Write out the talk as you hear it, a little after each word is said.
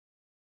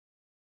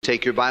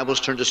Take your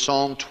Bibles, turn to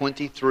Psalm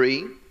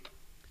 23.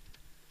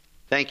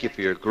 Thank you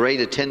for your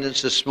great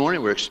attendance this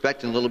morning. We're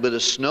expecting a little bit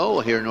of snow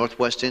here in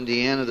northwest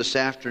Indiana this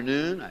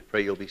afternoon. I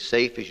pray you'll be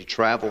safe as you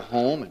travel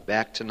home and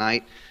back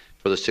tonight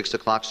for the 6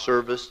 o'clock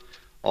service.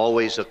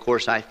 Always, of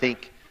course, I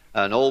think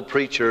an old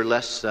preacher,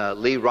 Les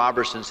Lee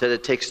Robertson, said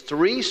it takes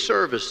 3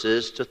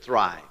 services to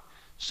thrive.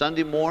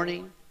 Sunday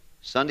morning,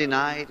 Sunday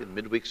night, and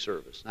midweek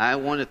service. I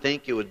want to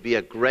think it would be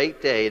a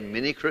great day in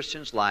many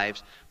Christians'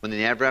 lives when they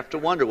never have to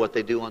wonder what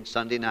they do on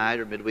Sunday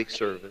night or midweek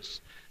service.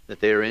 That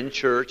they are in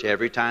church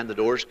every time the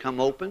doors come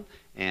open,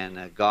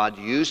 and God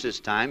uses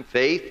time.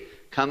 Faith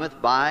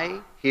cometh by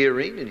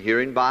hearing, and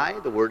hearing by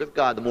the Word of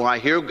God. The more I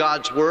hear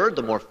God's Word,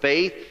 the more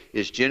faith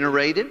is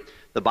generated.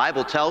 The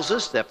Bible tells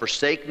us that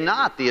forsake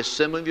not the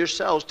assembling of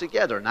yourselves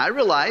together. And I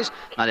realize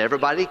not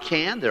everybody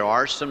can. There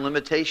are some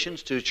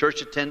limitations to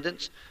church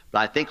attendance. But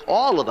I think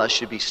all of us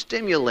should be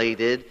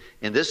stimulated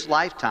in this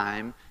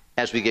lifetime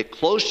as we get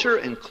closer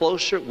and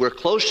closer. We're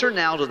closer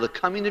now to the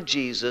coming of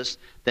Jesus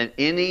than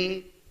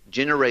any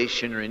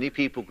generation or any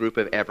people group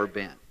have ever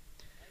been.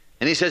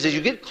 And he says, as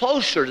you get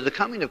closer to the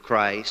coming of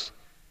Christ,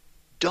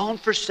 don't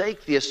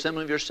forsake the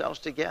assembling of yourselves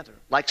together,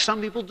 like some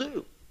people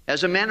do,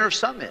 as a manner of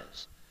some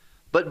is.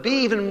 But be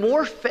even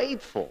more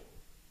faithful,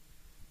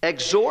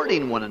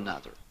 exhorting one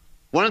another.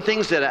 One of the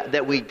things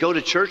that we go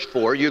to church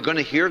for, you're going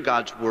to hear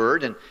God's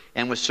Word,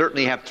 and we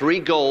certainly have 3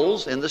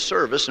 goals in the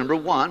service. Number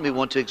 1, we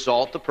want to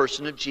exalt the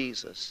person of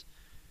Jesus.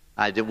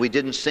 We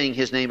didn't sing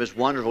His Name is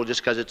Wonderful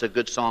just because it's a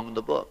good song in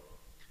the book.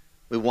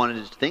 We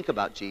wanted to think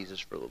about Jesus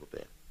for a little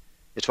bit.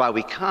 It's why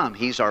we come.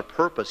 He's our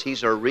purpose.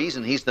 He's our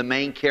reason. He's the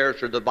main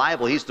character of the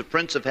Bible. He's the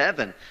Prince of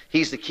Heaven.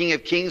 He's the King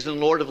of Kings and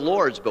Lord of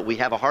Lords, but we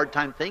have a hard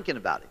time thinking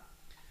about Him.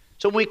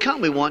 So when we come,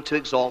 we want to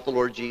exalt the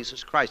Lord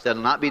Jesus Christ. That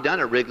will not be done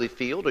at Wrigley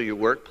Field or your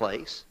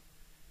workplace.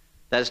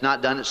 That is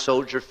not done at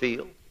Soldier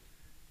Field.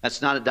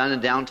 That's not done in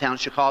downtown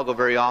Chicago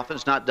very often.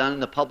 It's not done in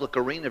the public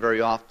arena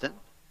very often.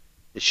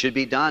 It should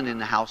be done in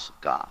the house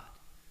of God.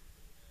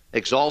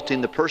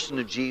 Exalting the person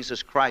of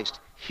Jesus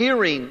Christ.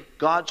 Hearing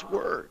God's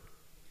Word.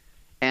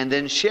 And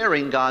then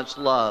sharing God's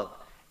love.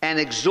 And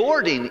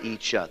exhorting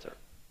each other.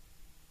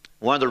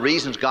 One of the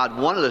reasons God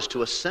wanted us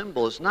to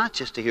assemble is not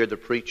just to hear the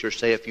preacher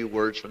say a few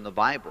words from the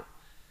Bible.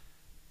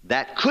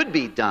 That could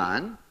be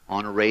done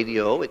on a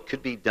radio. It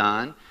could be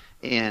done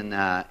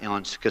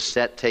on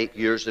cassette tape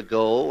years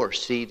ago, or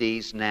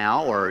CDs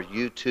now, or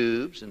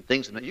YouTubes and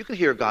things like that. You can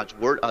hear God's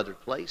Word other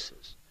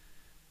places.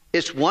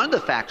 It's one of the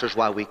factors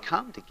why we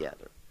come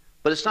together,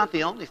 but it's not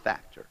the only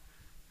factor.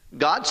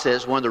 God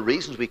says one of the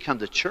reasons we come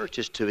to church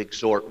is to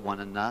exhort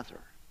one another.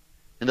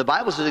 And the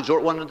Bible says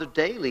exhort one another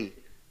daily,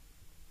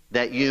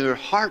 that your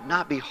heart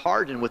not be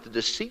hardened with the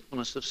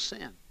deceitfulness of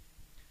sin.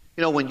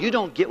 You know, when you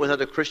don't get with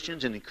other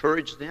Christians and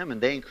encourage them and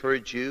they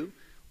encourage you,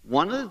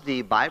 one of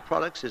the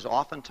byproducts is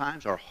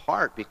oftentimes our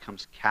heart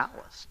becomes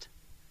calloused.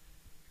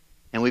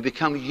 And we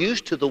become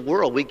used to the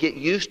world. We get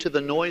used to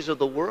the noise of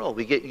the world.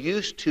 We get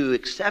used to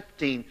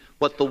accepting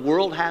what the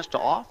world has to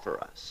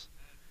offer us.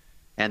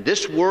 And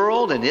this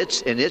world and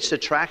its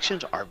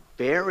attractions are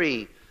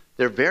very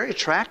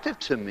attractive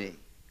to me.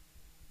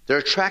 They're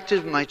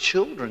attractive to my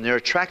children. They're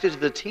attractive to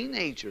the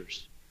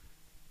teenagers.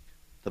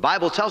 The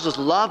Bible tells us,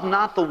 love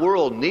not the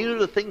world, neither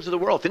the things of the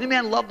world. If any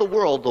man love the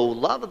world, the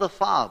love of the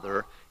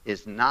Father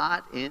is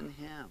not in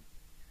him.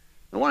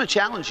 I want to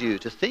challenge you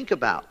to think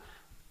about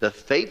the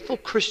faithful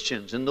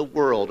Christians in the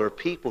world are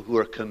people who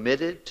are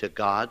committed to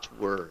God's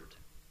Word.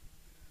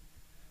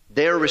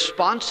 They're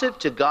responsive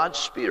to God's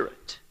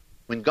Spirit.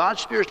 When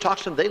God's Spirit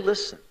talks to them, they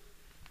listen.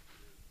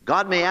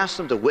 God may ask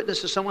them to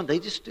witness to someone, they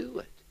just do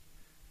it.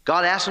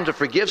 God asks them to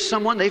forgive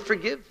someone, they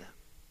forgive them.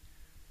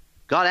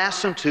 God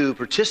asks them to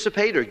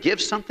participate or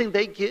give something,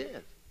 they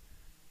give.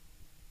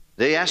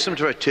 They ask them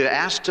to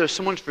ask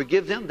someone to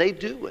forgive them, they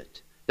do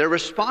it. They're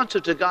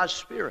responsive to God's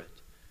Spirit.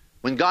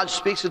 When God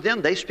speaks to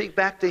them, they speak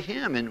back to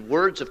Him in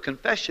words of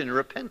confession and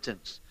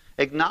repentance,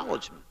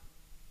 acknowledgement.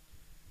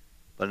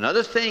 But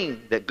another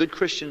thing that good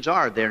Christians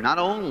are, they're not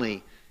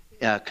only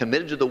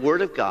committed to the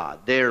Word of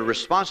God, they're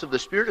responsive to the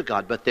Spirit of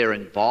God, but they're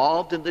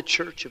involved in the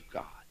church of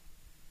God.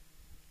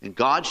 And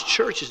God's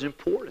church is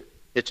important.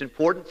 It's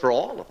important for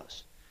all of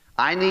us.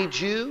 I need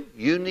you,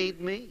 you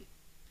need me.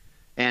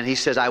 And He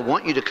says, I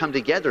want you to come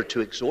together to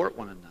exhort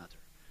one another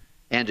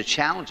and to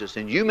challenge us.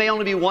 And you may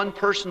only be one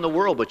person in the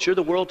world, but you're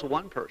the world to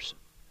one person.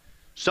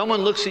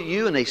 Someone looks at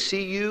you and they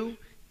see you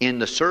in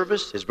the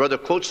service. As Brother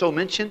Quotso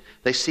mentioned,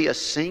 they see us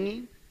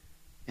singing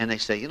and they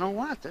say, you know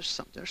what, there's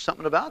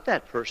something about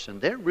that person.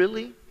 They're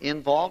really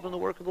involved in the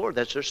work of the Lord.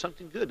 There's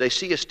something good. They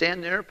see you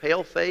stand there,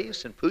 pale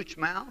face and pooch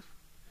mouth.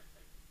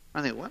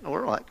 I think, what in the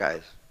world, that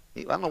guy's,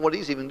 I don't know what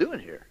he's even doing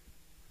here.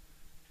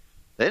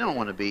 They don't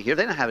want to be here.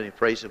 They don't have any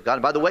praise of God.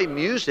 And by the way,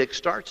 music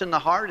starts in the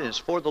heart and it's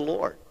for the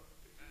Lord.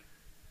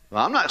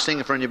 Well, I'm not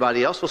singing for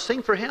anybody else. Well,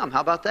 sing for Him.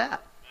 How about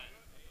that?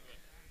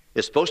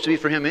 It's supposed to be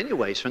for Him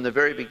anyways from the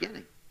very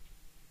beginning.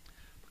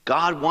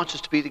 God wants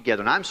us to be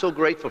together. And I'm so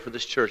grateful for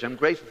this church. I'm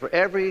grateful for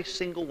every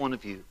single one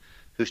of you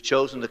who's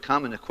chosen to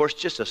come. And, of course,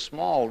 just a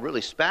small,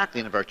 really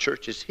spackling of our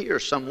church is here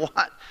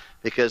somewhat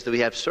because we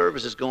have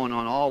services going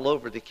on all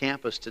over the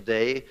campus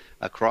today.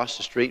 Across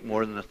the street,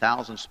 more than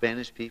 1,000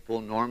 Spanish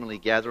people normally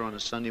gather on a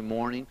Sunday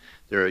morning.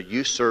 There are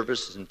youth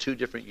services in 2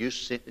 different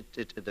youth,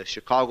 the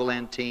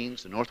Chicagoland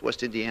teams, the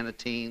Northwest Indiana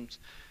teams.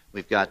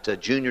 We've got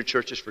junior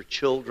churches for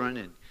children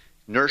and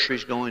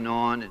nurseries going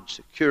on, and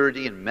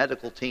security and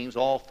medical teams,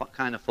 all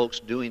kind of folks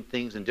doing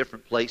things in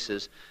different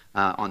places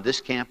on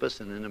this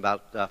campus, and then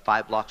about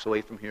 5 blocks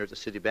away from here at the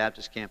City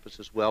Baptist campus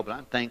as well. But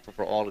I'm thankful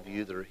for all of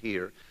you that are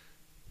here.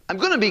 I'm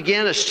going to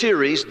begin a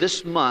series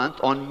this month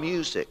on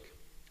music.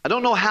 I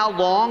don't know how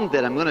long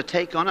that I'm going to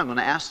take on it. I'm going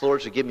to ask the Lord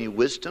to give me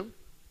wisdom.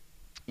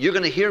 You're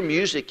going to hear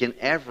music in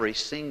every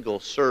single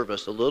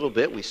service a little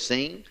bit. We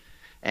sing.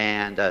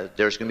 And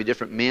there's going to be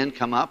different men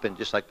come up, and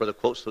just like Brother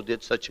Quotso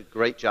did such a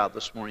great job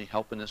this morning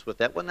helping us with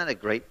that. Wasn't that a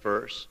great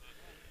verse?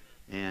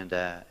 And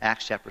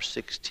Acts chapter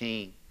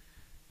 16.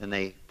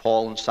 And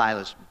Paul and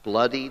Silas,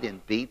 bloodied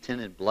and beaten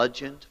and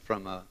bludgeoned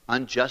from an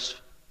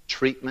unjust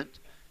treatment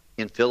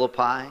in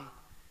Philippi,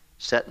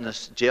 sat in a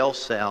jail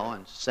cell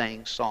and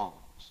sang songs.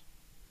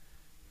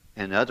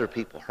 And other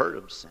people heard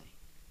them sing.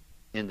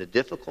 In the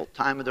difficult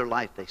time of their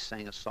life, they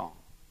sang a song.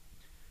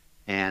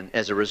 And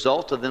as a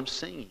result of them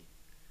singing,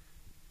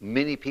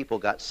 many people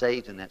got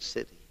saved in that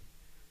city.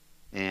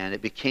 And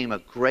it became a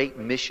great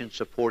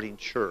mission-supporting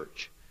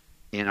church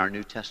in our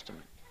New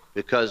Testament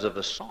because of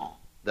a song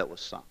that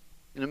was sung.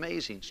 An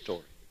amazing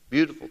story.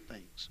 Beautiful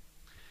things.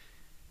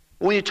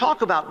 When you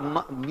talk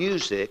about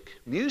music,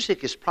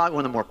 music is probably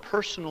one of the more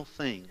personal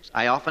things.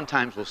 I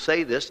oftentimes will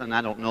say this, and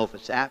I don't know if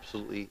it's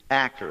absolutely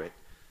accurate,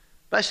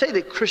 but I say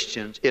that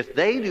Christians, if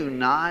they do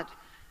not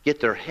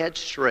get their head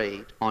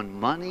straight on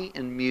money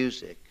and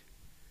music,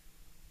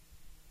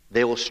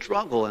 they will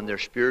struggle in their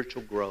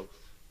spiritual growth.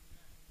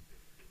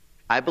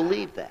 I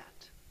believe that.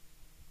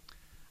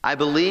 I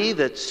believe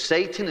that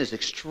Satan is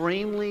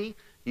extremely...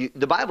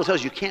 the Bible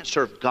tells you can't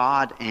serve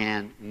God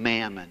and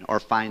mammon or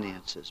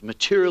finances.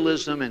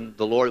 Materialism and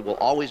the Lord will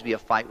always be a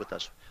fight with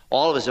us.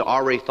 All of us have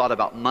already thought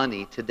about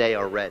money today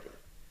already.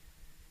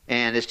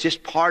 And it's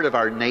just part of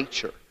our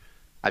nature.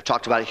 I've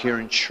talked about it here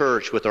in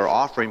church with our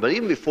offering, but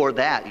even before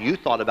that, you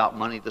thought about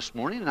money this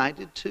morning, and I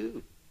did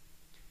too.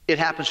 It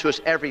happens to us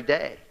every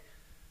day.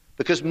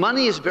 Because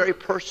money is very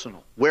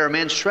personal. Where a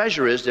man's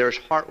treasure is, there his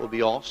heart will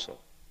be also.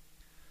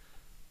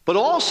 But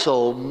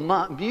also,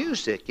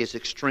 music is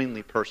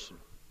extremely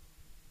personal.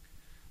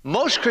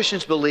 Most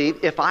Christians believe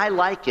if I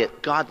like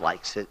it, God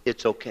likes it,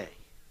 it's okay.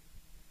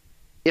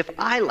 If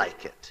I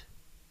like it,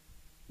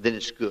 then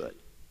it's good.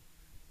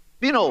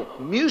 You know,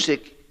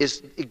 music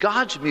is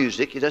God's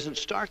music. It doesn't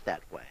start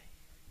that way.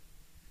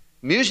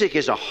 Music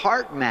is a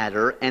heart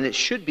matter, and it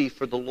should be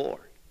for the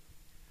Lord.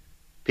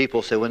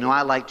 People say, well, no,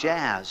 I like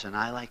jazz, and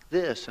I like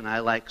this, and I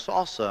like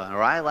salsa,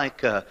 or I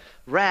like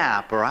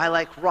rap, or I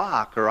like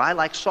rock, or I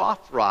like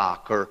soft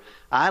rock, or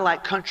I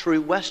like country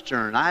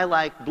western, I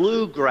like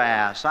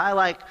bluegrass, I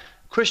like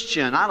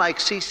Christian, I like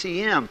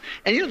CCM.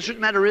 And you know, the truth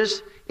of the matter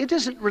is, it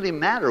doesn't really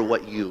matter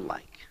what you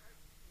like,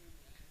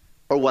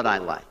 or what I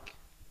like.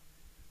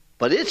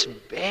 But it's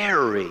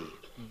very,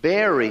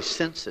 very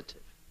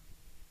sensitive.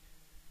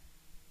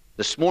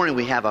 This morning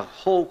we have a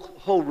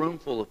whole room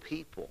full of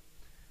people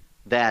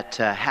that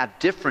have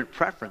different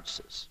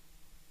preferences.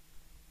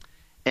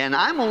 And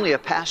I'm only a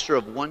pastor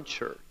of one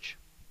church.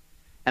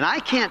 And I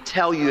can't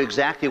tell you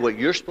exactly what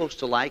you're supposed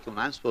to like and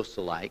what I'm supposed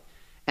to like.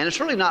 And it's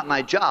really not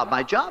my job.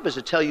 My job is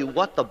to tell you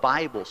what the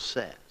Bible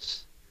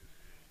says.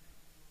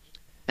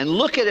 And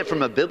look at it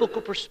from a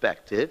biblical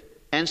perspective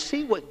and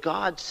see what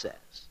God says.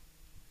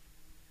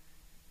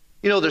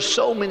 You know, there's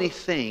so many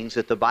things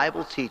that the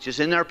Bible teaches.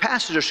 In our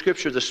passage of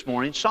Scripture this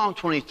morning, Psalm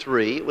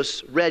 23, it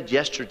was read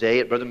yesterday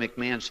at Brother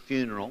McMahon's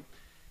funeral.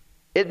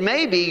 It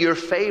may be your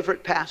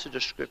favorite passage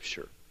of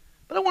Scripture.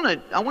 But I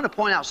want to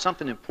point out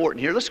something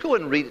important here. Let's go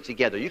ahead and read it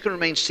together. You can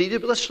remain seated,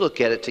 but let's look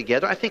at it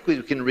together. I think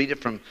we can read it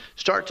from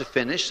start to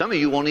finish. Some of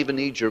you won't even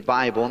need your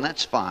Bible, and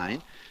that's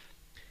fine.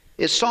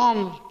 It's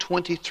Psalm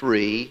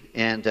 23,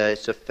 and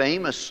it's a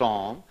famous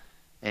psalm.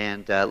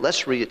 And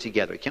let's read it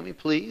together. Can we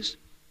please?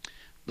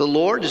 The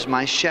Lord is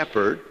my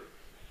shepherd.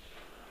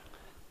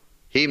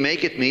 He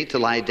maketh me to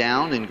lie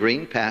down in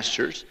green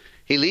pastures.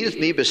 He leadeth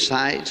me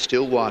beside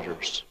still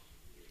waters.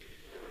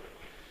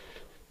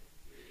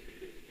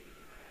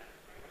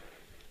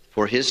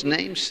 For his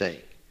name's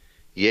sake.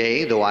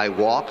 Yea, though I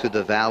walk through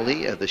the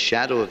valley of the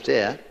shadow of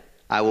death,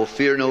 I will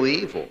fear no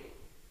evil.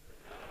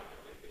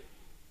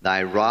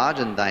 Thy rod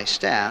and thy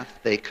staff,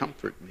 they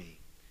comfort me.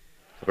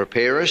 Thou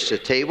preparest a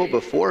table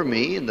before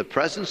me in the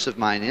presence of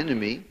mine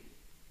enemy.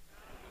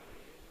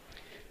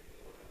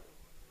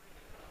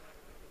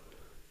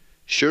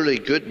 Surely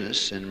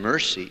goodness and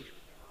mercy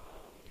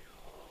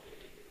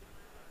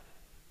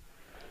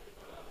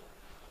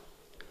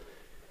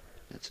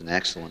That's an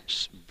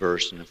excellent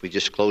verse, and if we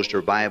just closed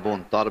our Bible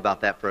and thought about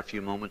that for a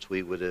few moments,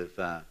 we would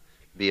have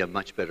be a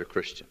much better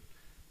Christian.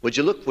 Would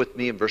you look with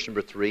me in verse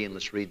number 3, and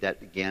let's read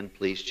that again,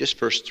 please. Just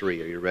verse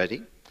 3. Are you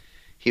ready?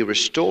 He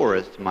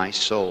restoreth my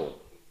soul.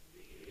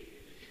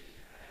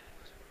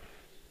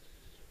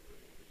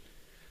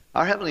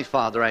 Our Heavenly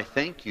Father, I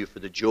thank you for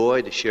the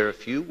joy to share a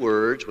few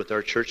words with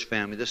our church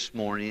family this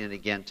morning and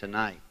again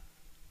tonight.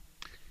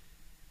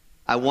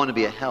 I want to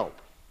be a help.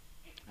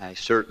 I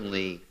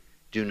certainly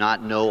do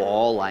not know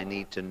all I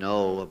need to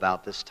know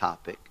about this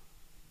topic.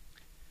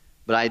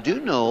 But I do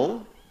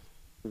know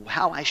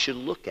how I should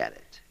look at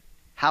it,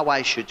 how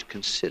I should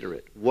consider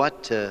it,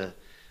 what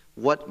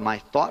my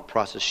thought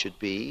process should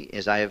be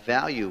as I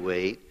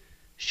evaluate,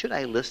 should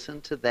I listen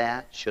to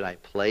that? Should I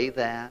play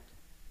that?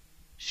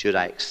 Should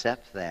I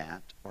accept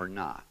that or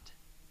not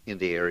in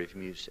the area of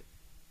music?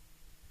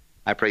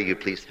 I pray you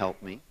please help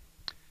me.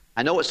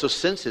 I know it's so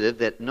sensitive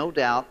that no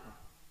doubt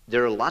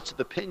there are lots of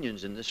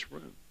opinions in this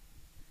room.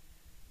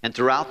 And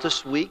throughout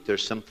this week,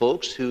 there's some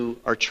folks who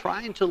are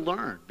trying to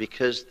learn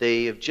because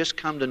they have just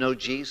come to know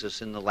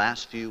Jesus in the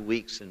last few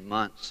weeks and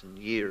months and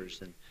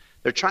years. And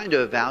they're trying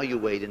to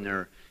evaluate in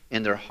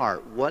their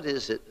heart, what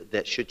is it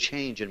that should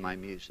change in my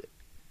music?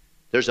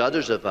 There's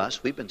others of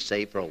us, we've been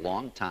saved for a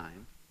long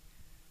time.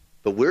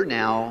 But we're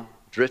now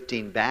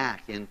drifting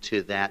back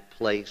into that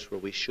place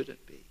where we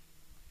shouldn't be.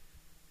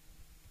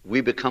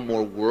 We become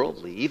more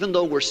worldly. Even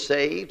though we're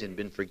saved and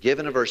been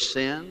forgiven of our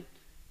sin,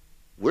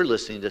 we're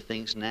listening to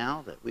things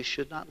now that we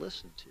should not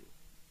listen to.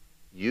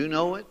 You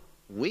know it,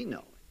 we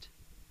know it.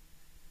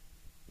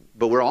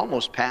 But we're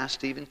almost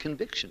past even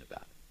conviction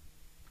about it.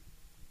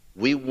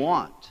 We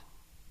want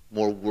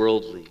more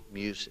worldly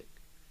music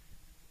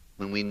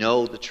when we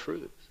know the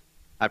truth.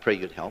 I pray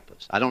you'd help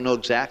us. I don't know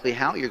exactly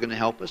how you're going to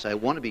help us. I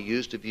want to be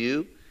used of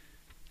you.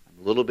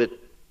 I'm a little bit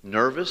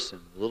nervous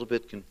and a little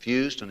bit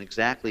confused on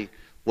exactly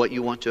what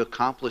you want to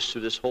accomplish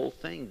through this whole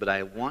thing, but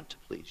I want to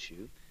please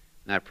you,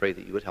 and I pray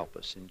that you would help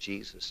us in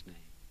Jesus' name.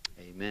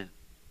 Amen.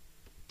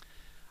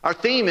 Our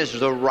theme is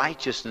the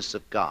righteousness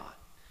of God.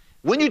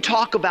 When you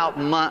talk about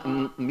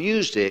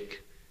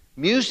music,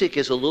 music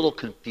is a little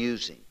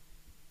confusing.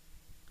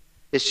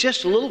 It's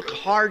just a little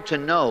hard to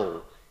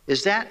know,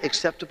 is that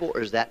acceptable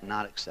or is that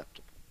not acceptable?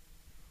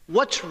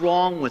 What's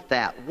wrong with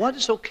that? What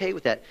is okay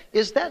with that?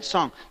 Is that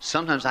song?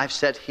 Sometimes I've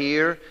sat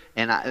here,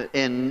 and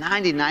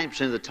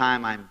 99% of the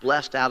time I'm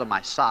blessed out of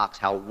my socks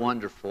how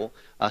wonderful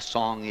a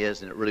song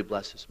is, and it really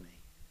blesses me.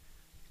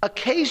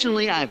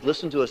 Occasionally I've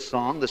listened to a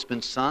song that's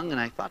been sung,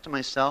 and I thought to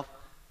myself,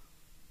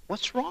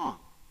 what's wrong?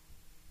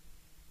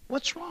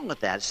 What's wrong with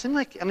that? It seemed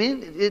like,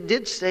 it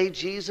did say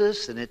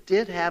Jesus, and it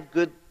did have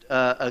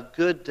a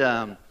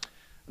good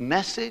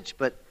message,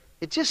 but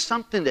it's just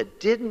something that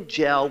didn't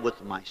gel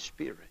with my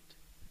spirit.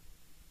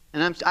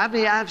 And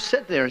I've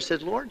sat there and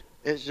said, Lord,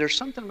 is there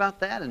something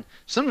about that? And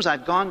sometimes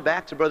I've gone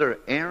back to Brother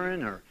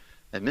Aaron or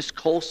Miss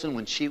Colson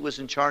when she was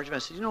in charge of it. I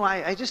said,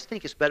 I just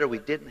think it's better we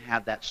didn't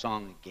have that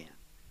song again.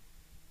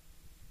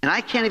 And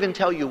I can't even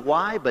tell you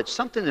why, but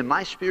something in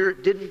my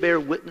spirit didn't bear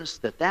witness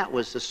that that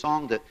was the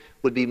song that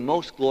would be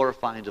most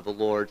glorifying to the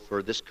Lord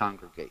for this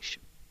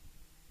congregation.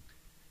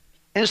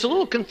 And it's a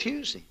little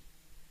confusing.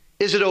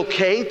 Is it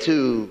okay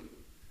to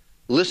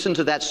listen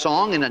to that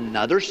song in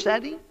another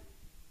setting?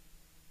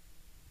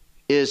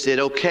 Is it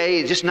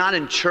okay, just not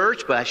in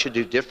church, but I should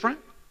do different?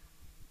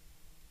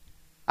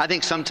 I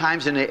think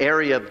sometimes in the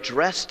area of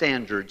dress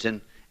standards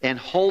and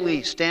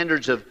holy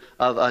standards of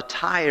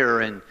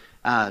attire and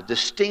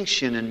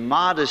distinction and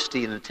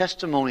modesty and a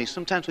testimony,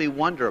 sometimes we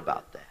wonder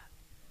about that.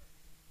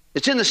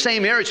 It's in the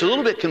same area. It's a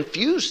little bit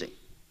confusing.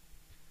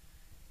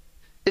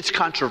 It's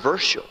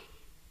controversial.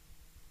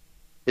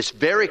 It's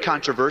very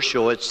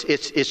controversial.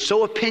 It's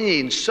so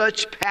opinionated,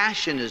 such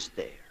passion is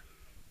there.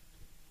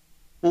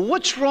 Well,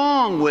 what's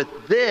wrong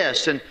with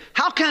this? And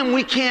how come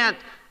we can't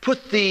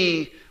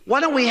why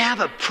don't we have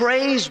a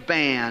praise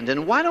band?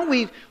 And why don't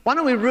we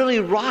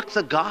really rock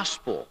the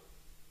gospel?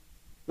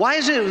 Why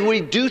isn't it we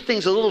do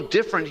things a little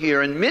different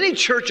here? And many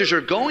churches are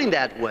going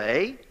that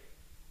way.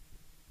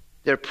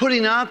 They're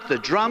putting up the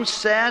drum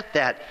set,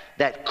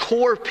 that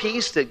core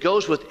piece that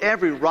goes with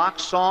every rock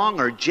song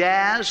or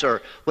jazz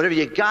or whatever.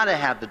 You got to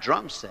have the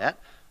drum set.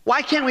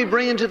 Why can't we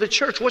bring it into the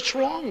church? What's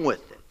wrong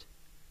with it?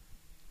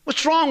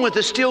 What's wrong with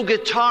the steel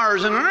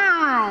guitars and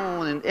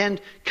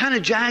kind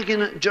of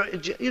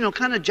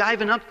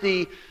jiving up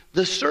the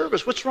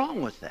service? What's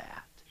wrong with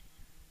that?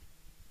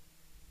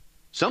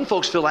 Some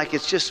folks feel like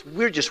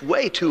we're just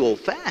way too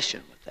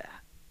old-fashioned with that.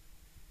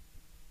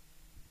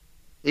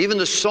 Even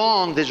the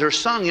song that are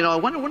sung,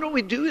 why don't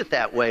we do it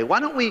that way? Why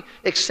don't we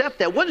accept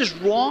that? What is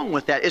wrong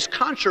with that? It's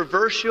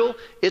controversial.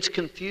 It's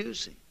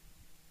confusing.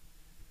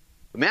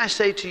 But may I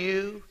say to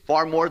you,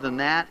 far more than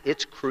that,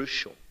 it's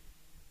crucial.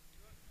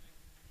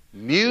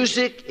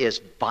 Music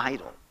is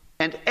vital,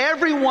 and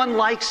everyone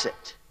likes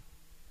it.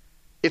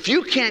 If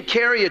you can't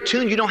carry a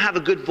tune, you don't have a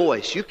good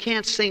voice. You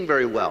can't sing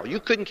very well. You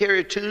couldn't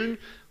carry a tune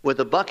with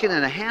a bucket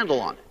and a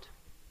handle on it.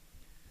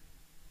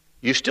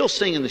 You still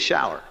sing in the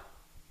shower.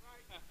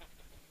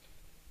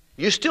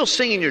 You still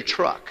sing in your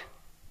truck.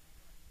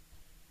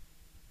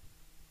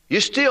 When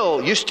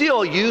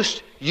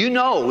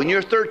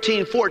you're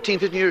 13, 14,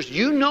 15 years,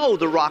 you know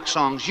the rock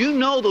songs. You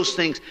know those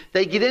things.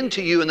 They get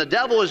into you, and the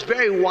devil is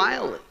very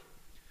wily.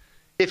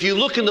 If you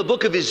look in the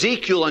book of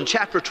Ezekiel in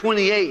chapter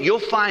 28, you'll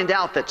find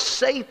out that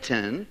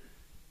Satan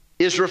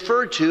is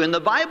referred to, and the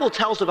Bible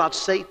tells about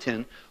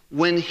Satan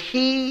when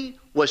he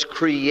was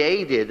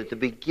created at the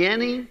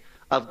beginning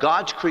of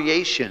God's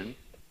creation.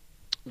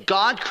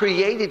 God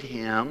created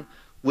him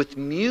with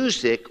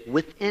music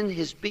within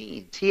his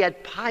being. He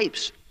had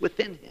pipes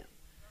within him.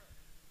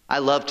 I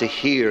love to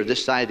hear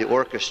this side of the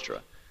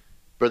orchestra.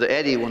 Brother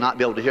Eddie will not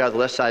be able to hear out of the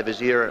left side of his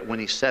ear when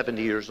he's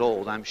 70 years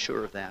old. I'm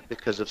sure of that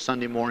because of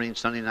Sunday morning,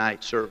 Sunday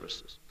night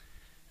services.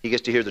 He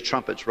gets to hear the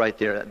trumpets right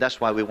there.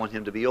 That's why we want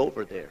him to be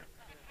over there.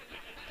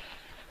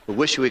 We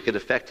wish we could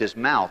affect his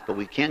mouth, but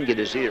we can get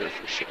his ears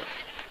for sure.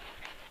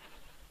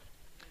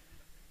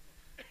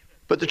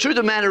 But the truth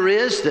of the matter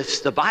is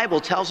that the Bible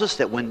tells us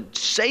that when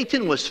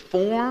Satan was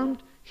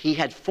formed, he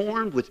had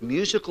formed with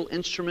musical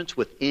instruments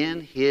within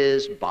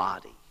his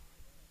body.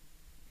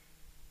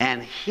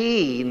 And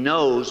he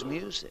knows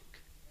music.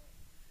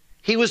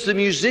 He was the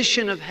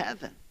musician of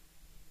heaven.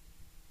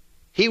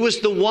 He was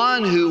the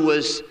one who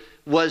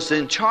was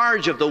in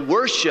charge of the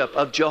worship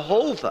of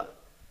Jehovah.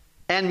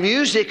 And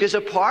music is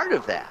a part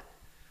of that.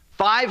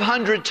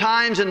 500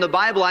 times in the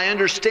Bible, I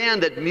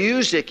understand that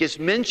music is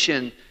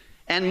mentioned,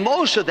 and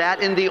most of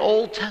that in the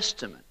Old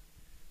Testament.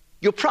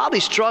 You'll probably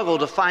struggle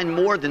to find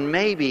more than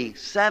maybe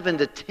 7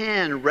 to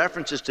 10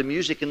 references to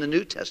music in the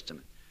New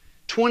Testament.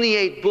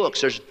 28 books.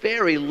 There's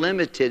very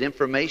limited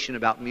information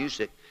about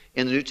music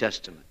in the New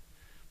Testament.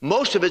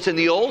 Most of it's in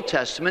the Old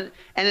Testament,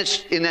 and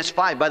that's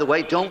fine. By the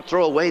way, don't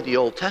throw away the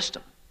Old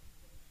Testament.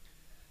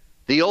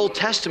 The Old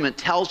Testament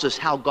tells us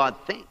how God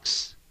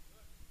thinks.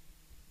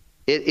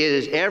 It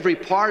is every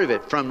part of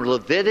it, from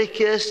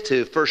Leviticus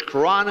to 1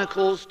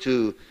 Chronicles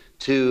to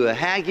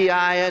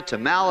Haggai to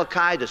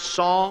Malachi to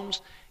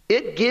Psalms.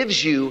 It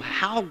gives you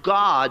how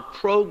God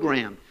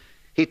programmed.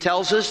 He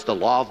tells us the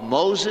law of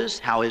Moses,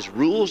 how his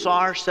rules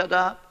are set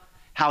up,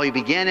 how he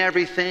began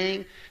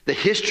everything, the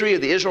history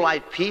of the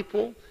Israelite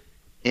people,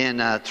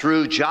 and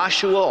through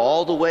Joshua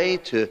all the way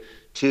to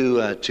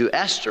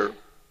Esther.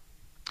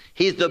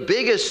 He's the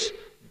biggest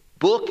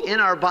book in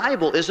our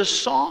Bible is a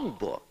song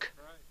book.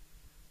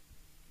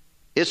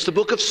 It's the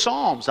book of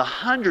Psalms,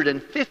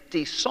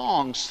 150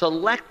 songs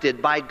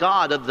selected by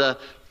God of the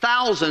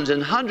thousands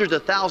and hundreds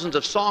of thousands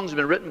of songs have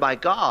been written by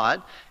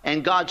God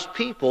and God's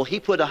people.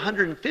 He put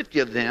 150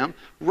 of them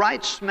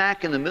right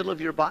smack in the middle of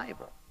your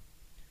Bible.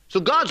 So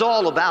God's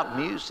all about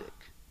music.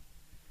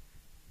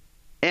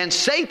 And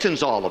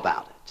Satan's all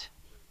about it.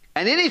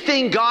 And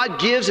anything God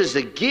gives as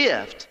a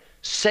gift,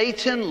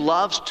 Satan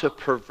loves to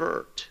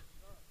pervert.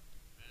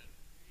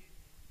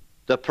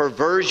 The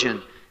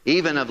perversion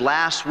even of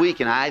last week,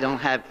 and I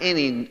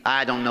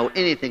don't know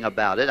anything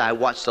about it. I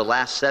watched the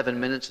last 7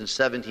 minutes and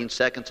 17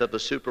 seconds of the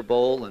Super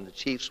Bowl, and the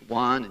Chiefs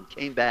won and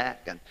came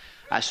back, and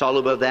I saw a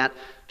little bit of that,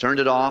 turned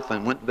it off,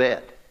 and went to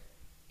bed.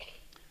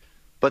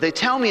 But they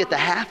tell me at the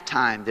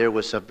halftime there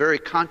was a very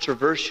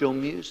controversial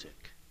music,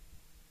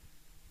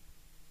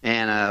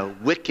 and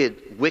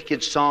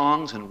wicked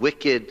songs and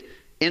wicked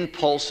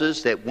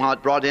impulses that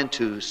brought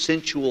into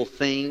sensual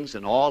things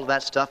and all of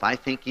that stuff. I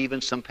think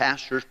even some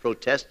pastors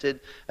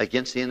protested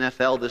against the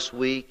NFL this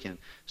week and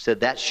said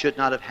that should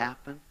not have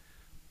happened.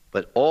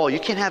 But you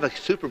can't have a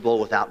Super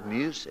Bowl without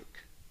music.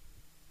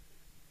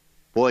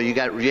 Boy, you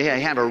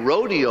have a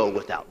rodeo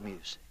without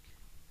music.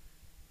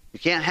 You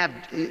can't have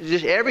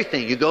just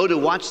everything. If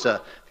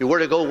you were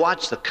to go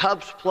watch the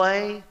Cubs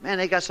play, man,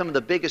 they got some of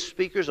the biggest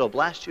speakers. They'll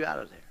blast you out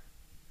of there.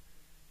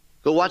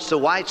 Go watch the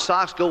White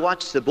Sox. Go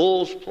watch the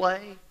Bulls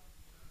play.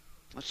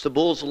 Watch the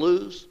Bulls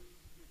lose.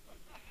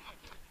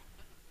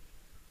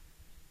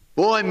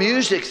 Boy,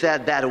 music's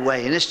that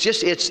way. And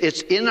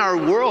it's in our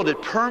world.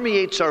 It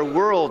permeates our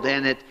world,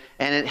 and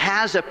it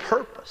has a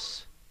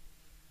purpose.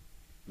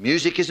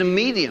 Music is a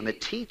medium.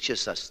 It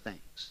teaches us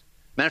things.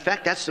 Matter of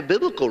fact, that's the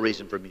biblical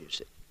reason for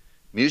music.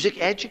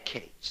 Music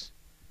educates.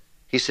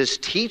 He says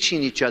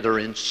teaching each other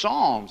in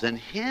psalms and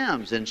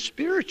hymns and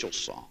spiritual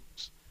songs.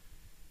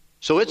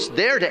 So it's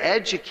there to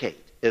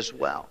educate as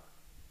well.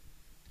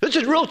 It's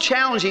a real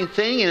challenging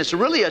thing, and it's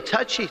really a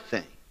touchy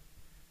thing.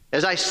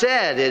 As I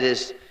said, it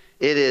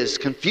is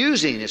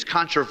confusing, it's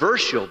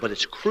controversial, but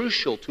it's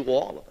crucial to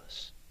all of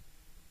us.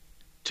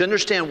 To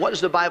understand what is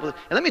the Bible.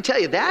 And let me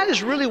tell you, that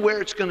is really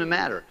where it's going to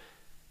matter.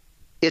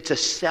 It's a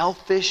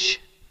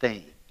selfish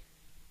thing.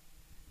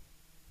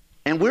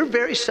 And we're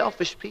very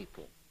selfish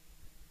people.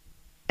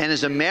 And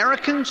as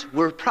Americans,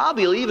 we're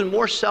probably even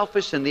more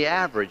selfish than the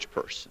average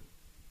person.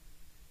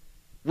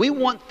 We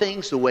want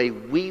things the way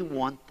we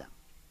want them.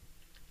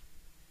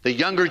 The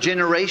younger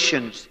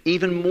generations,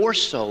 even more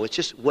so. It's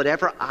just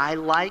whatever I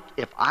like.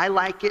 If I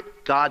like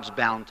it, God's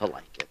bound to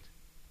like it.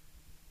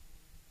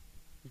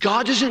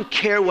 God doesn't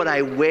care what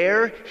I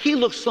wear. He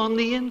looks on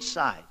the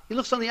inside. He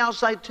looks on the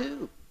outside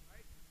too.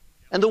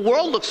 And the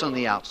world looks on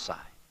the outside.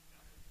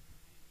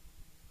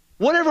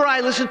 Whatever I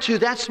listen to,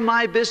 that's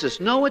my business.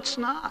 No, it's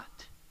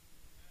not.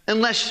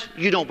 Unless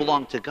you don't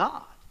belong to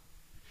God.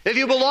 If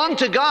you belong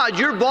to God,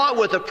 you're bought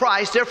with a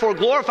price. Therefore,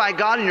 glorify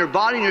God in your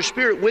body and your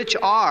spirit, which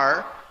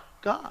are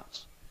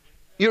God's.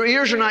 Your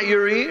ears are not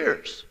your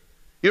ears.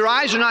 Your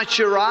eyes are not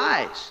your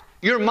eyes.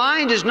 Your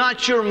mind is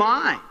not your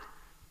mind.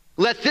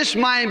 Let this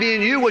mind be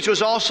in you, which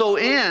was also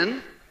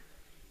in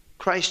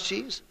Christ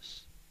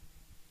Jesus.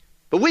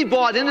 But we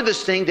bought into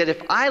this thing that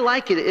if I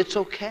like it, it's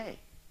okay.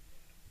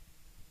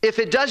 If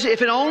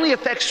it only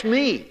affects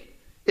me,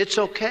 it's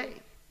okay.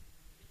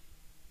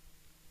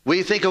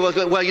 We think of,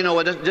 well, you know,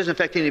 it doesn't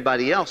affect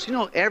anybody else. You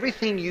know,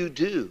 everything you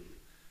do,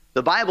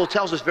 the Bible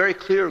tells us very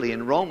clearly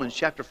in Romans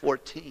chapter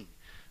 14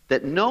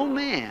 that no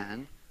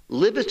man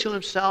liveth to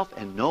himself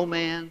and no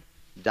man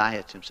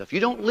dieth to himself. You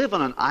don't live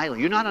on an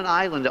island. You're not an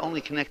island that only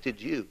connected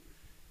you.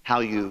 How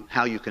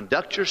you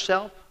conduct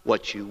yourself,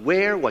 what you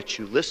wear, what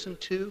you listen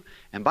to.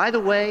 And by the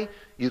way,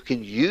 you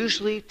can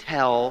usually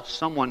tell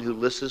someone who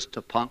listens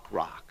to punk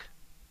rock.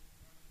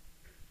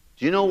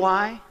 Do you know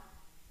why?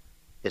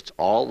 It's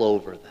all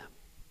over them.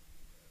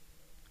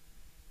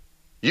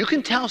 You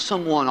can tell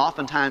someone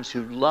oftentimes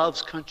who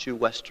loves country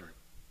western.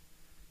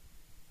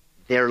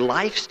 Their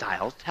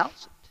lifestyle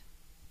tells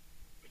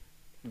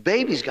it.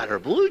 Baby's got her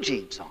blue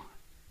jeans on.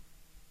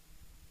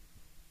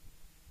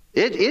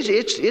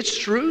 It's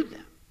through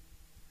them.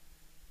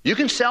 You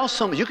can tell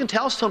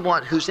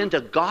someone who's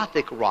into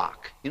gothic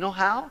rock. You know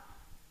how?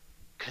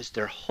 Because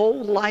their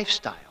whole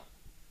lifestyle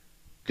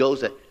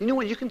goes at. You know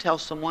what? You can tell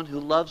someone who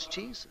loves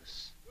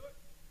Jesus.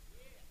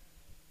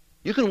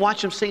 You can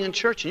watch them sing in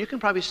church, and you can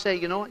probably say,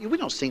 you know what? We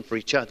don't sing for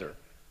each other.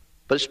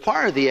 But it's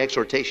part of the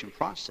exhortation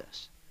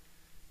process.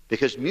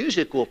 Because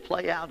music will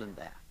play out in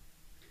that.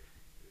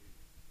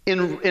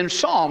 In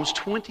Psalms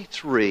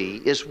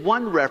 23 is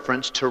one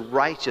reference to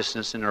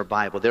righteousness in our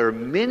Bible. There are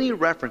many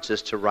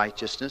references to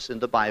righteousness in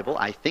the Bible.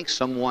 I think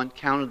someone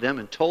counted them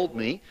and told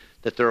me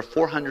that there are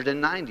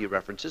 490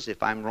 references.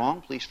 If I'm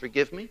wrong, please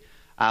forgive me.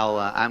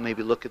 I'll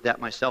maybe look at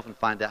that myself and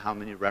find out how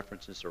many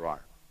references there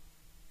are.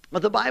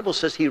 But the Bible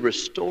says, He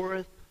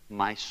restoreth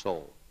my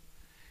soul.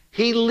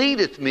 He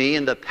leadeth me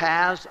in the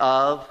paths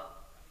of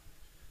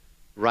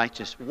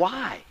righteousness.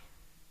 Why?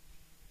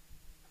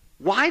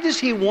 Why does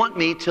He want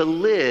me to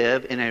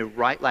live in a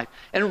right life?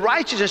 And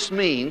righteousness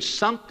means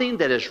something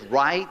that is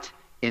right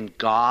in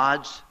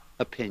God's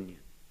opinion.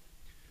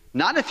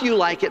 Not if you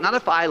like it, not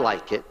if I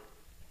like it.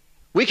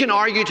 We can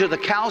argue till the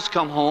cows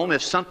come home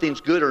if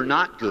something's good or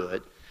not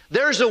good.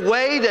 There's a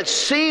way that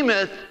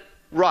seemeth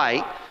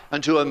right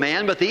unto a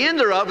man, but the end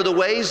thereof are the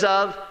ways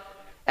of,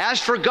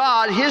 as for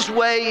God, His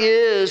way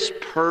is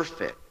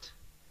perfect.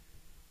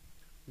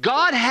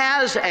 God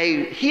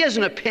He has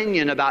an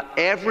opinion about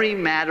every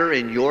matter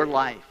in your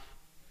life.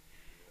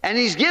 And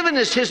He's given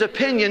us His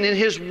opinion in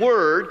His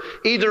Word,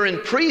 either in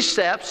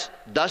precepts,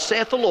 thus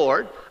saith the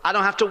Lord. I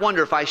don't have to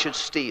wonder if I should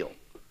steal.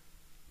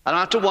 I don't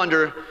have to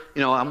wonder,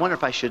 I wonder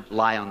if I should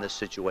lie on this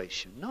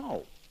situation.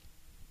 No.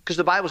 Because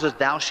the Bible says,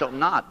 thou shalt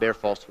not bear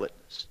false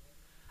witness.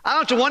 I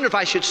don't have to wonder if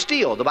I should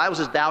steal. The Bible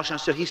says, thou shalt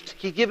not steal. He's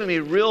given me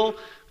real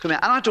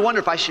command. I don't have to wonder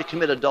if I should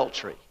commit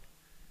adultery.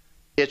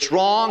 It's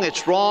wrong,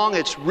 it's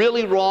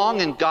really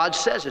wrong, and God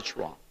says it's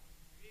wrong.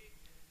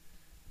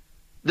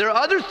 There are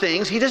other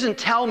things He doesn't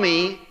tell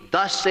me,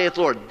 thus saith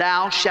the Lord,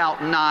 thou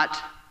shalt not.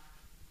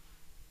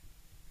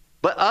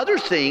 But other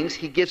things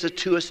He gives it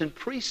to us in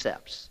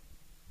precepts.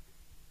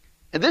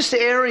 And this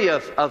area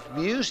of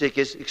music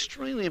is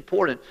extremely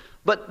important.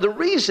 But the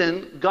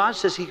reason God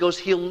says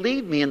He'll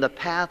lead me in the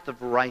path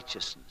of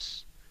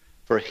righteousness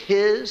for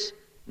His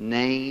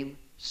name's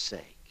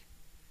sake.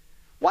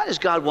 Why does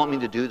God want me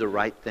to do the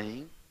right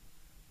thing?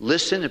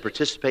 Listen and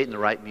participate in the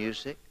right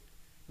music?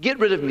 Get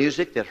rid of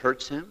music that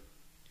hurts Him?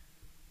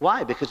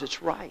 Why? Because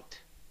it's right.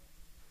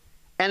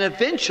 And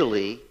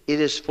eventually, it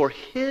is for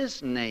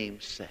His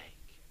name's sake.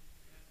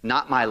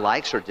 Not my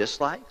likes or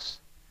dislikes.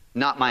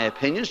 Not my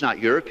opinions, not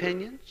your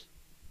opinions.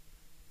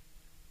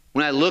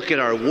 When I look at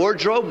our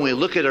wardrobe, when we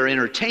look at our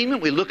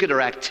entertainment, we look at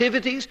our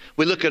activities,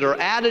 we look at our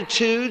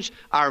attitudes,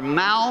 our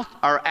mouth,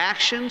 our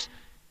actions,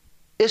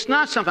 it's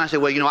not something I say,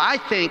 well, I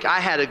think I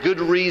had a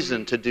good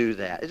reason to do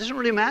that. It doesn't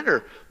really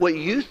matter what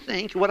you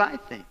think, what I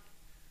think.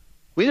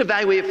 We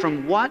evaluate it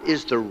from what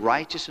is the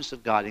righteousness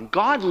of God. And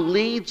God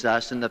leads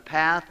us in the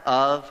path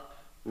of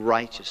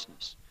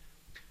righteousness.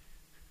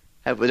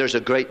 There's a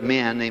great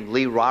man named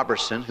Lee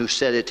Roberson who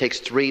said it takes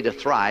 3 to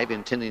thrive in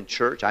attending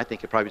church. I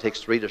think it probably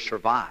takes 3 to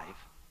survive.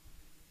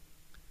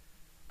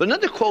 But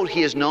another quote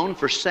he is known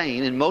for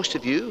saying, and most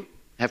of you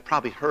have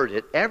probably heard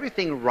it,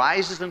 everything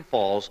rises and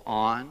falls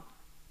on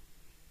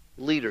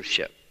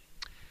leadership.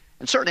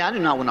 And certainly I do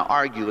not want to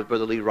argue with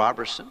Brother Lee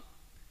Roberson.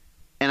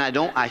 And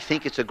I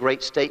think it's a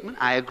great statement.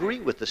 I agree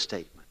with the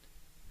statement.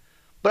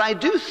 But I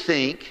do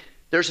think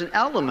there's an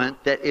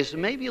element that is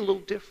maybe a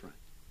little different.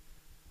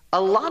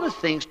 A lot of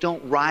things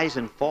don't rise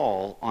and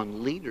fall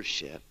on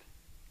leadership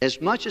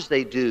as much as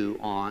they do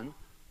on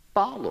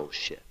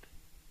fellowship.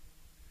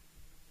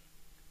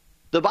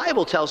 The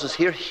Bible tells us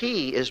here,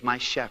 He is my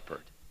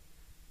shepherd.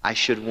 I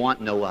should want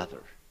no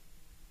other.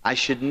 I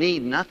should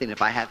need nothing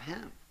if I have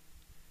Him.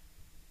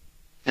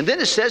 And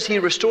then it says, He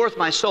restoreth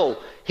my soul.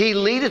 He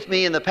leadeth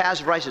me in the paths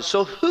of righteousness.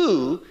 So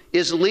who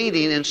is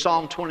leading in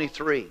Psalm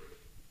 23?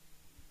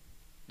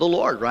 The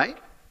Lord, right?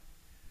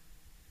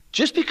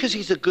 Just because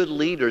He's a good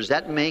leader, does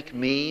that make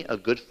me a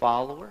good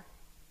follower?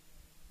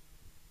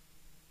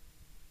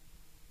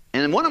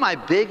 And one of my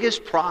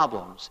biggest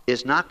problems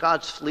is not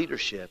God's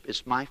leadership,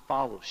 it's my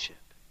fellowship.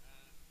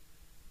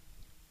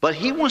 But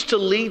He wants to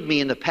lead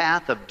me in the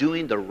path of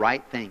doing the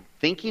right thing,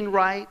 thinking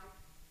right,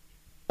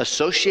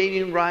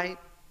 associating right,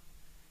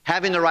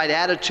 having the right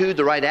attitude,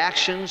 the right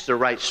actions, the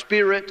right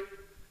spirit.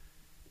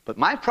 But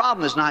my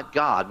problem is not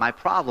God, my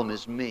problem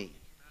is me.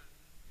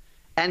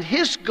 And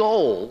His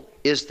goal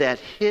is that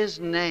His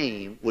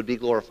name would be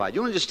glorified.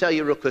 You want to just tell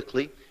you real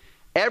quickly,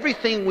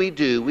 everything we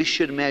do, we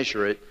should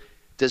measure it.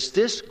 Does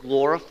this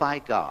glorify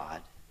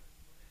God?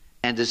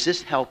 And does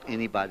this help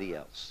anybody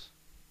else?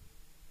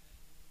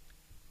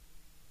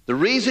 The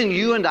reason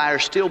you and I are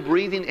still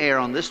breathing air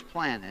on this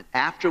planet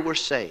after we're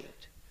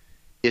saved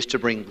is to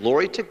bring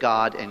glory to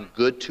God and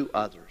good to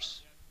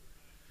others.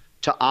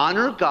 To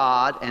honor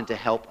God and to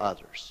help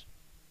others.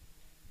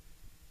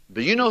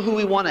 But you know who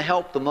we want to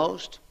help the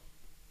most?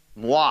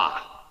 Moi.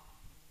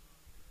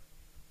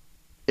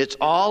 It's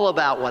all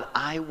about what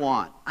I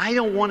want. I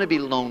don't want to be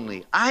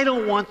lonely. I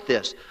don't want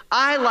this.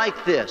 I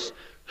like this.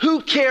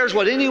 Who cares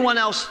what anyone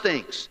else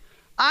thinks?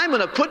 I'm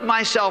going to put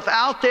myself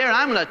out there and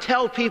I'm going to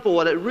tell people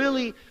what it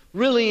really,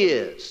 really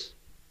is.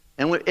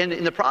 And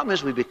the problem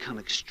is we become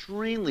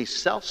extremely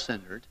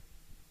self-centered,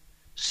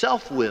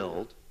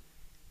 self-willed,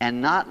 and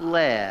not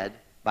led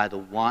by the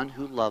one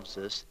who loves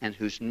us and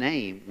whose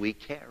name we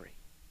carry.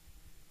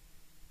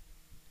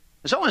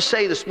 And so I want to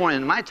say this morning,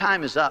 and my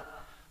time is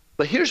up,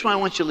 but here's what I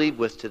want you to leave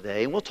with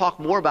today. And we'll talk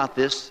more about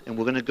this, and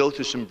we're going to go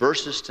through some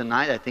verses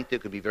tonight I think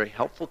that could be very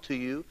helpful to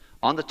you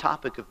on the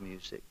topic of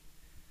music.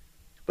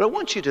 But I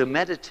want you to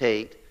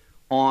meditate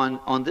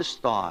on this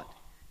thought.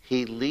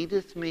 He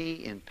leadeth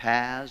me in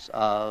paths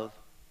of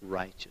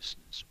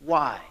righteousness.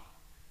 Why?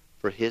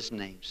 For His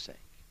name's sake.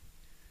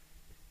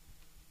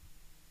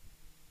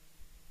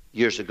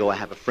 Years ago, I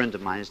have a friend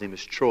of mine. His name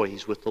is Troy.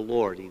 He's with the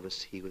Lord. He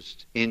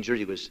was injured.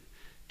 He was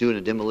doing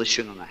a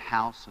demolition on a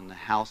house, and the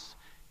house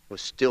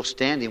was still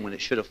standing when it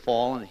should have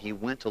fallen. He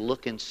went to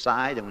look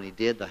inside, and when he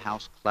did, the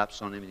house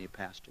collapsed on him, and he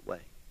passed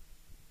away.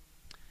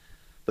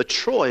 But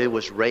Troy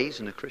was raised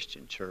in a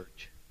Christian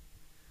church.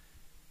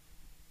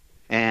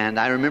 And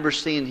I remember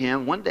seeing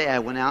him. One day I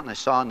went out and I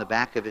saw in the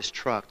back of his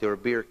truck there were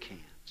beer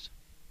cans.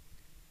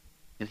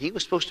 And he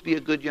was supposed to be a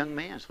good young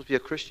man, supposed to be a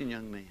Christian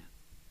young man.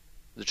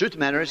 The truth of the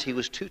matter is he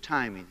was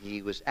two-timing.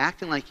 He was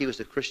acting like he was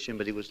a Christian,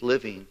 but he was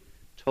living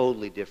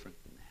totally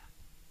different than that.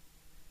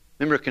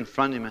 I remember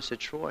confronting him. I said,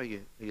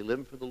 Troy, are you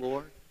living for the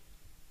Lord?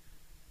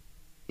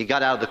 He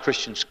got out of the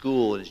Christian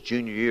school in his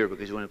junior year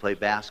because he wanted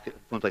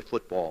to play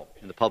football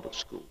in the public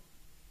school.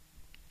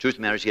 The truth of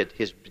the matter is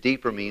his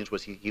deeper means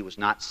was he was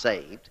not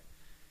saved.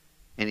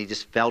 And he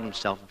just felt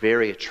himself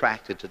very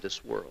attracted to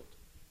this world.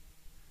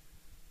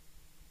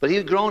 But he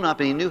had grown up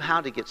and he knew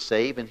how to get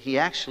saved, and he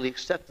actually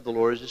accepted the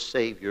Lord as his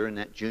Savior in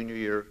that junior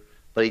year,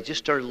 but he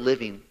just started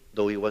living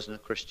though he wasn't a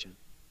Christian.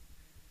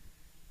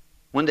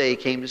 One day he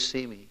came to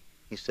see me.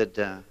 He said,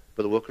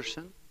 Brother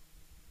Wilkerson,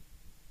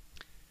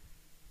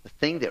 the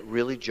thing that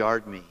really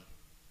jarred me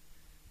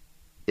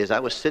is I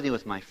was sitting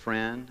with my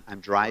friend,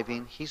 I'm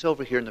driving, he's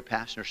over here in the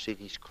passenger seat,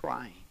 he's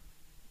crying.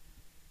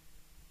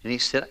 And he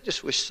said, I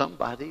just wish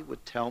somebody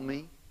would tell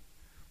me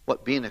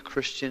what being a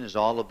Christian is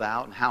all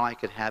about and how I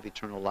could have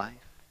eternal life.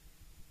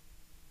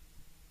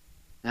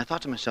 And I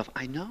thought to myself,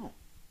 I know.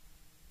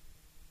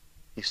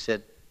 He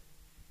said,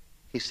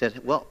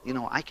 well,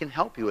 I can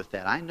help you with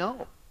that. I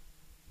know.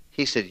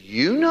 He said,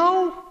 you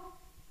know?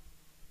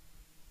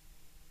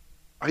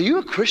 Are you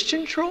a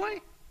Christian,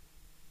 Troy?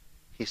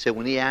 He said,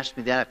 when he asked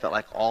me that, I felt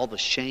like all the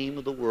shame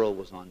of the world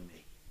was on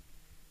me.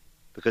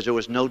 Because there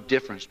was no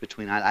difference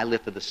between, I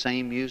lifted the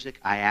same music,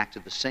 I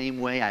acted the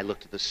same way, I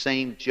looked at the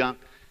same junk,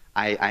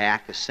 I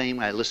acted the same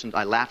way,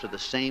 I laughed at the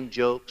same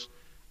jokes,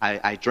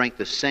 I drank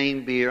the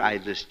same beer, I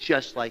was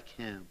just like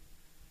him.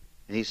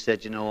 And he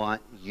said, you know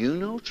what, you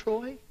know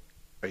Troy?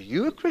 Are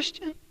you a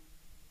Christian?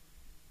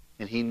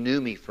 And he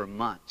knew me for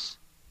months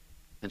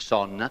and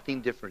saw nothing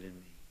different in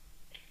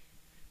me.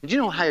 And you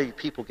know how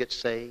people get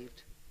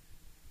saved?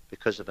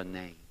 Because of a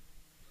name.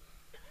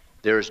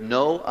 There is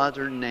no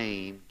other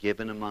name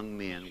given among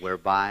men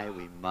whereby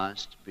we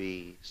must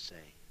be saved.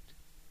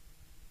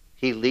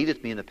 He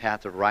leadeth me in the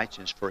path of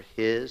righteousness for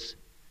His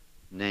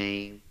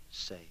name's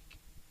sake.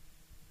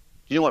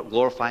 Do you know what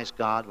glorifies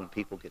God? When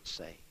people get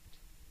saved.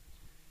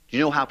 Do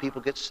you know how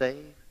people get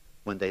saved?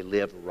 When they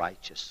live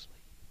righteously.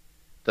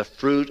 The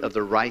fruit of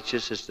the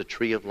righteous is the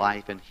tree of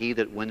life, and he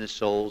that winneth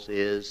souls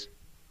is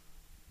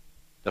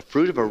the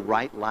fruit of a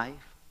right life.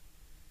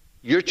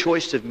 Your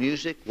choice of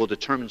music will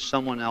determine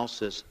someone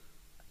else's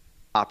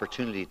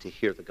opportunity to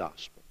hear the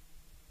gospel.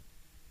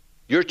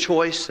 Your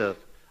choice of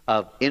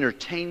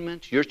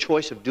entertainment, your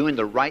choice of doing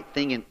the right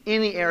thing in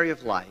any area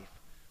of life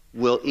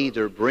will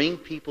either bring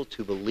people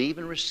to believe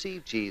and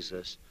receive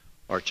Jesus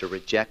or to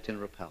reject and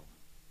repel him.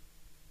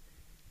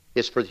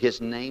 It's for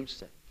His name's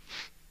sake.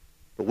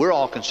 But we're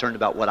all concerned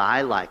about what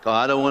I like. Oh,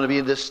 I don't want to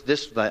be this.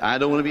 I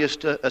don't want to be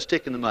a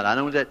stick in the mud. I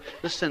don't want that.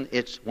 Listen,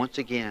 it's once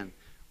again,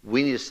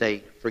 we need to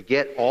say,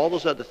 forget all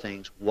those other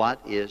things. What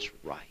is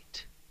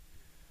right?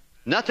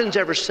 Nothing's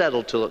ever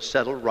settled till it's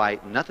settled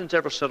right. Nothing's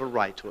ever settled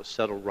right till it's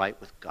settled right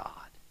with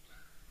God.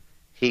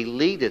 He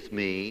leadeth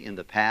me in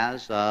the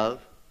paths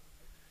of,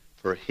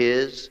 for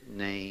his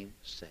name's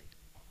sake.